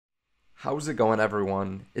How's it going,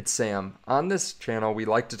 everyone? It's Sam. On this channel, we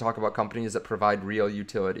like to talk about companies that provide real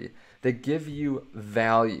utility, that give you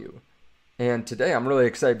value. And today I'm really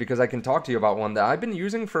excited because I can talk to you about one that I've been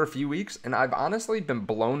using for a few weeks and I've honestly been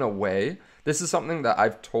blown away. This is something that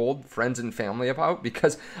I've told friends and family about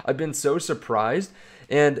because I've been so surprised,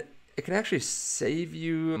 and it can actually save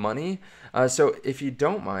you money. So if you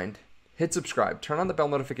don't mind, hit subscribe, turn on the bell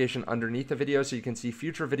notification underneath the video so you can see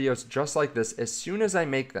future videos just like this as soon as I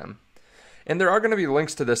make them. And there are going to be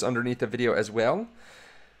links to this underneath the video as well.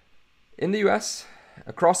 In the US,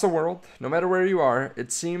 across the world, no matter where you are,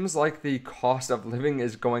 it seems like the cost of living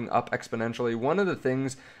is going up exponentially. One of the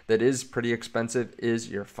things that is pretty expensive is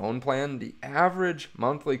your phone plan. The average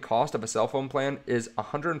monthly cost of a cell phone plan is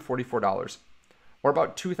 $144, or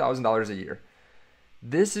about $2,000 a year.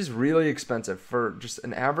 This is really expensive for just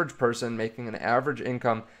an average person making an average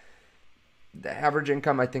income. The average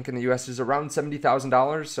income, I think, in the US is around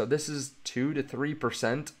 $70,000. So this is 2 to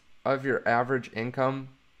 3% of your average income,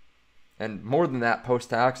 and more than that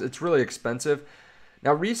post-tax. It's really expensive.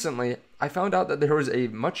 Now, recently, I found out that there was a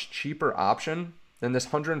much cheaper option than this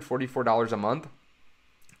 $144 a month.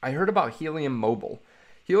 I heard about Helium Mobile.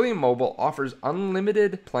 Helium Mobile offers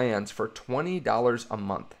unlimited plans for $20 a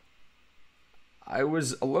month. I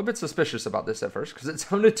was a little bit suspicious about this at first because it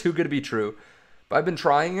sounded too good to be true, but I've been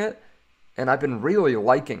trying it and I've been really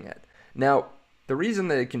liking it. Now, the reason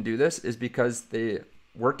they can do this is because they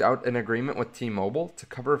worked out an agreement with T-Mobile to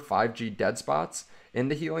cover 5G dead spots in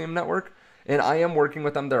the Helium network, and I am working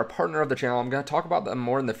with them. They're a partner of the channel. I'm going to talk about them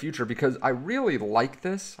more in the future because I really like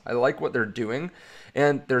this. I like what they're doing,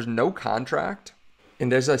 and there's no contract.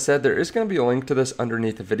 And as I said, there is going to be a link to this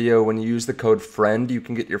underneath the video. When you use the code FRIEND, you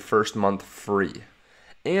can get your first month free.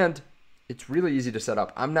 And it's really easy to set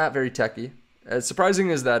up. I'm not very techie. As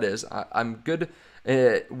surprising as that is, I'm good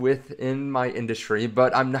within my industry,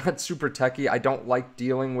 but I'm not super techie. I don't like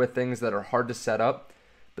dealing with things that are hard to set up.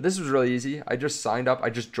 But this was really easy. I just signed up.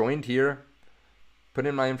 I just joined here, put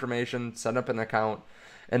in my information, set up an account,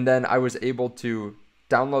 and then I was able to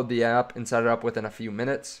download the app and set it up within a few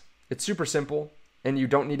minutes. It's super simple, and you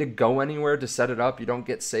don't need to go anywhere to set it up. You don't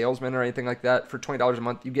get salesmen or anything like that. For $20 a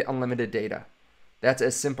month, you get unlimited data. That's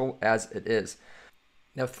as simple as it is.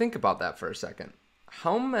 Now think about that for a second.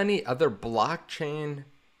 How many other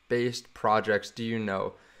blockchain-based projects do you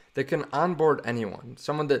know that can onboard anyone?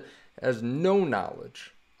 Someone that has no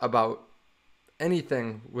knowledge about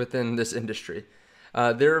anything within this industry.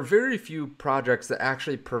 There are very few projects that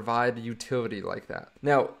actually provide utility like that.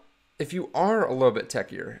 Now, if you are a little bit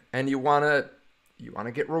techier and you wanna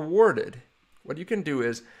get rewarded, what you can do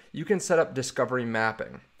is you can set up discovery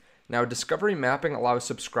mapping. Now, discovery mapping allows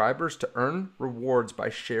subscribers to earn rewards by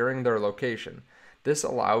sharing their location. This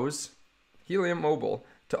allows Helium Mobile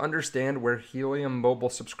to understand where Helium Mobile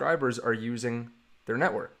subscribers are using their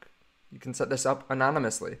network. You can set this up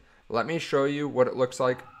anonymously. Let me show you what it looks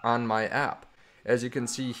like on my app. As you can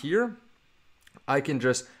see here, I can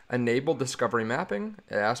just enable discovery mapping.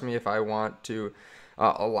 It asks me if I want to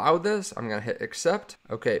allow this. I'm going to hit accept.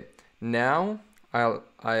 Okay, now I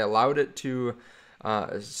allowed it to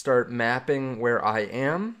start mapping where I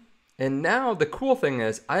am. And now the cool thing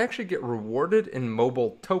is I actually get rewarded in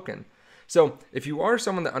mobile token. So if you are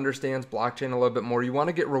someone that understands blockchain a little bit more, you want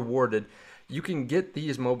to get rewarded, you can get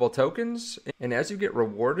these mobile tokens. And as you get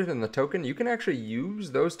rewarded in the token, you can actually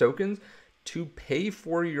use those tokens to pay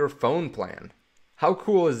for your phone plan. How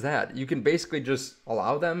cool is that? You can basically just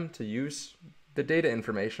allow them to use the data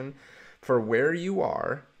information for where you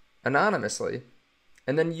are anonymously,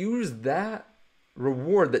 and then use that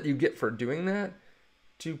reward that you get for doing that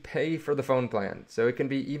to pay for the phone plan. So it can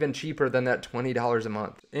be even cheaper than that $20 a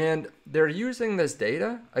month. And they're using this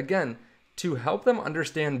data, again, to help them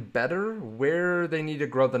understand better where they need to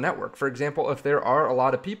grow the network. For example, if there are a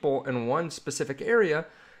lot of people in one specific area,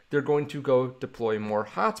 they're going to go deploy more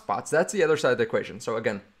hotspots. That's the other side of the equation. So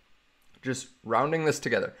again, just rounding this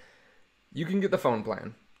together, you can get the phone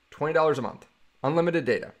plan, $20 a month, unlimited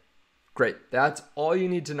data. Great. That's all you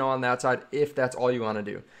need to know on that side if that's all you want to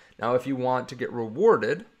do. Now, if you want to get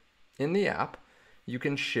rewarded in the app, you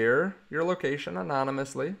can share your location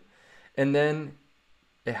anonymously, and then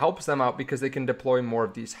it helps them out because they can deploy more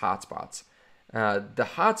of these hotspots. The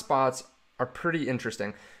hotspots are pretty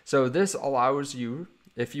interesting. So this allows you,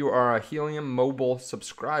 if you are a Helium Mobile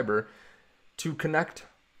subscriber, to connect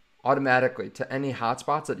automatically to any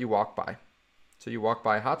hotspots that you walk by. So you walk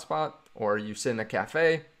by a hotspot or you sit in a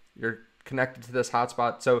cafe, you're connected to this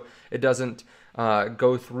hotspot. So it doesn't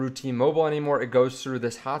go through T-Mobile anymore. It goes through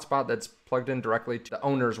this hotspot that's plugged in directly to the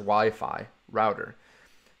owner's Wi-Fi router.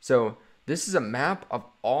 So this is a map of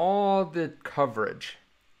all the coverage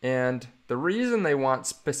And the reason they want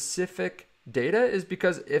specific data is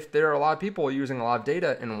because if there are a lot of people using a lot of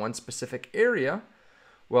data in one specific area,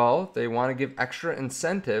 well, they want to give extra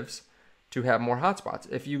incentives to have more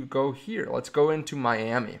hotspots. If you go here, let's go into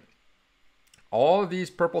Miami. All of these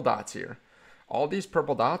purple dots here, all these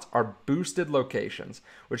purple dots are boosted locations,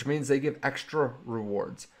 which means they give extra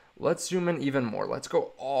rewards. Let's zoom in even more. Let's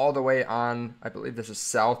go all the way on, I believe this is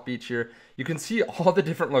South Beach here. You can see all the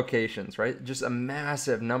different locations, right? Just a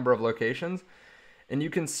massive number of locations. And you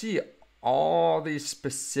can see all these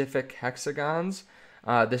specific hexagons.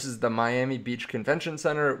 This is the Miami Beach Convention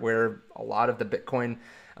Center, where a lot of the Bitcoin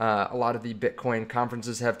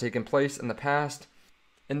conferences have taken place in the past.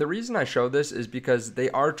 And the reason I show this is because they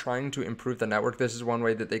are trying to improve the network. This is one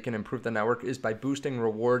way that they can improve the network, is by boosting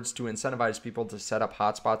rewards to incentivize people to set up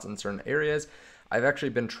hotspots in certain areas. I've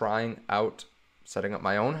actually been trying out setting up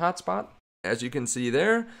my own hotspot. As you can see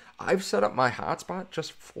there, I've set up my hotspot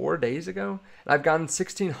just 4 days ago, and I've gotten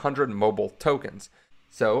 1,600 mobile tokens.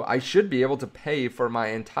 So I should be able to pay for my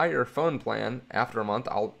entire phone plan after a month.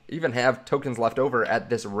 I'll even have tokens left over at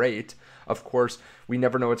this rate. Of course, we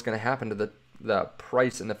never know what's going to happen to the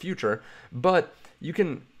price in the future, but you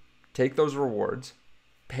can take those rewards,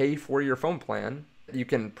 pay for your phone plan, you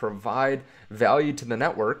can provide value to the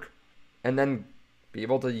network, and then be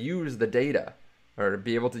able to use the data or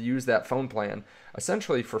be able to use that phone plan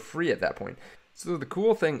essentially for free at that point. So the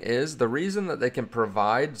cool thing is, the reason that they can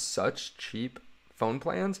provide such cheap phone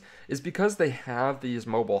plans is because they have these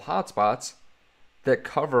mobile hotspots that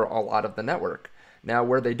cover a lot of the network. Now,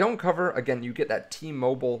 where they don't cover, again, you get that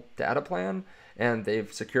T-Mobile data plan, and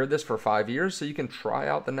they've secured this for 5 years, so you can try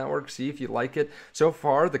out the network, see if you like it. So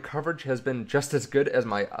far, the coverage has been just as good as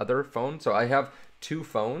my other phone. So I have 2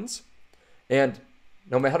 phones, and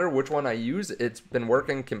no matter which one I use, it's been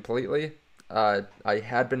working completely. I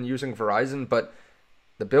had been using Verizon, but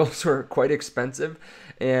the bills were quite expensive,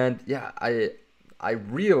 and yeah, I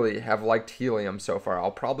really have liked Helium so far.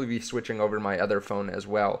 I'll probably be switching over to my other phone as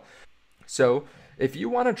well. So if you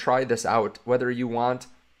want to try this out, whether you want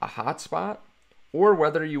a hotspot or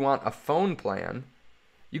whether you want a phone plan,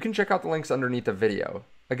 you can check out the links underneath the video.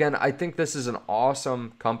 Again, I think this is an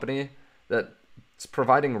awesome company that's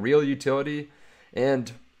providing real utility,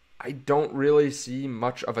 and I don't really see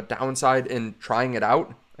much of a downside in trying it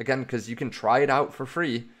out. Again, because you can try it out for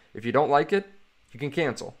free. If you don't like it, you can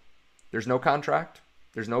cancel. There's no contract.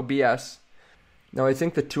 There's no BS. Now, I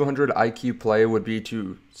think the 200 IQ play would be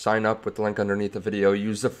to sign up with the link underneath the video,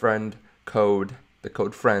 use the code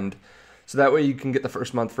FRIEND, so that way you can get the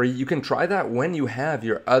first month free. You can try that when you have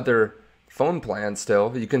your other phone plan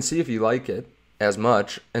still. You can see if you like it as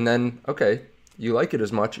much, and then, okay, you like it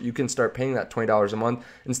as much, you can start paying that $20 a month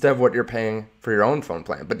instead of what you're paying for your own phone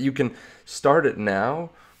plan. But you can start it now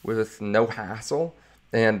with no hassle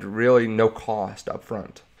and really no cost up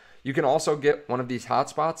front. You can also get one of these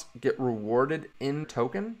hotspots, get rewarded in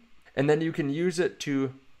token, and then you can use it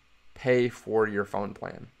to pay for your phone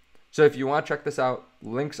plan. So if you want to check this out,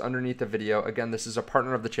 links underneath the video. Again, this is a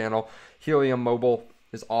partner of the channel. Helium Mobile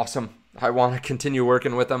is awesome. I want to continue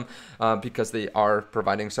working with them because they are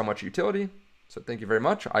providing so much utility. So thank you very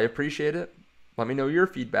much. I appreciate it. Let me know your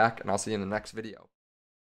feedback, and I'll see you in the next video.